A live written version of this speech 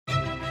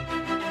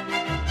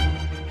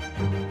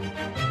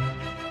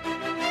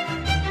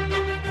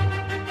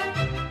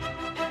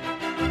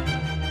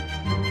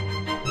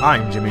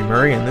I'm Jimmy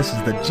Murray, and this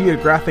is the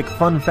Geographic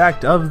Fun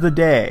Fact of the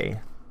Day.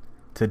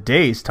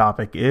 Today's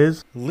topic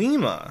is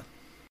Lima.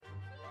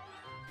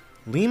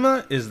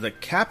 Lima is the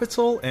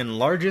capital and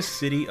largest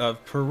city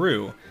of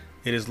Peru.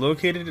 It is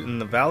located in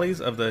the valleys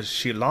of the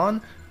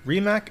Chillón,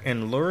 Rimac,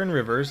 and Lurin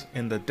rivers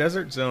in the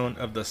desert zone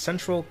of the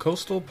central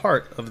coastal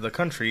part of the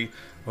country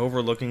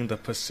overlooking the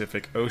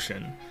Pacific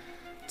Ocean.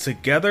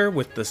 Together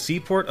with the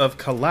seaport of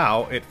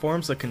Callao, it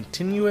forms a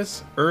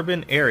continuous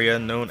urban area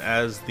known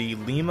as the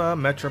Lima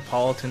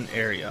metropolitan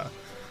area.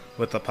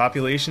 With a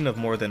population of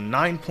more than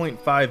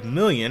 9.5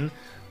 million,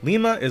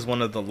 Lima is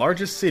one of the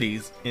largest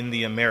cities in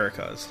the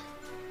Americas.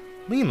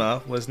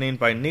 Lima was named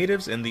by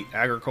natives in the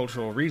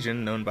agricultural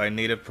region known by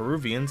native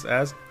Peruvians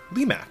as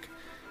Limac.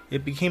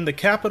 It became the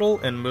capital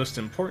and most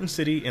important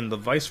city in the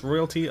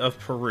Viceroyalty of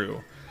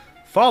Peru.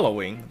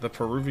 Following the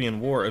Peruvian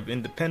War of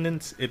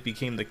Independence, it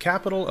became the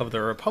capital of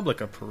the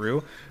Republic of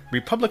Peru,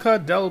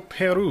 República del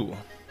Perú.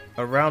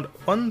 Around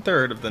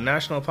one-third of the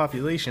national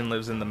population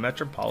lives in the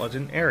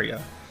metropolitan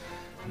area.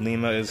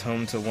 Lima is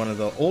home to one of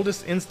the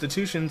oldest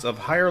institutions of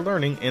higher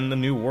learning in the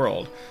New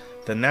World.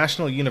 The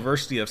National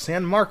University of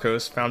San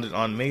Marcos, founded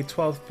on May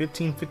 12,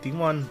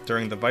 1551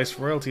 during the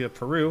Viceroyalty of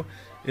Peru,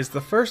 is the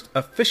first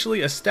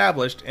officially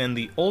established and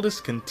the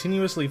oldest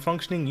continuously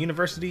functioning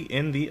university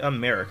in the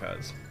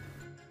Americas.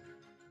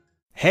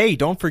 Hey,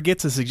 don't forget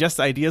to suggest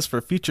ideas for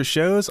future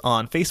shows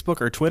on Facebook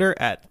or Twitter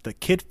at the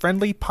Kid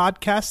Friendly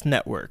Podcast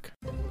Network.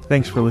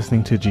 Thanks for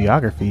listening to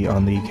Geography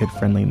on the Kid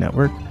Friendly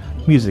Network.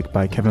 Music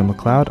by Kevin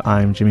MacLeod.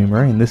 I'm Jimmy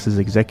Murray, and this is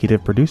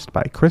executive produced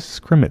by Chris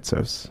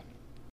Kremitzos.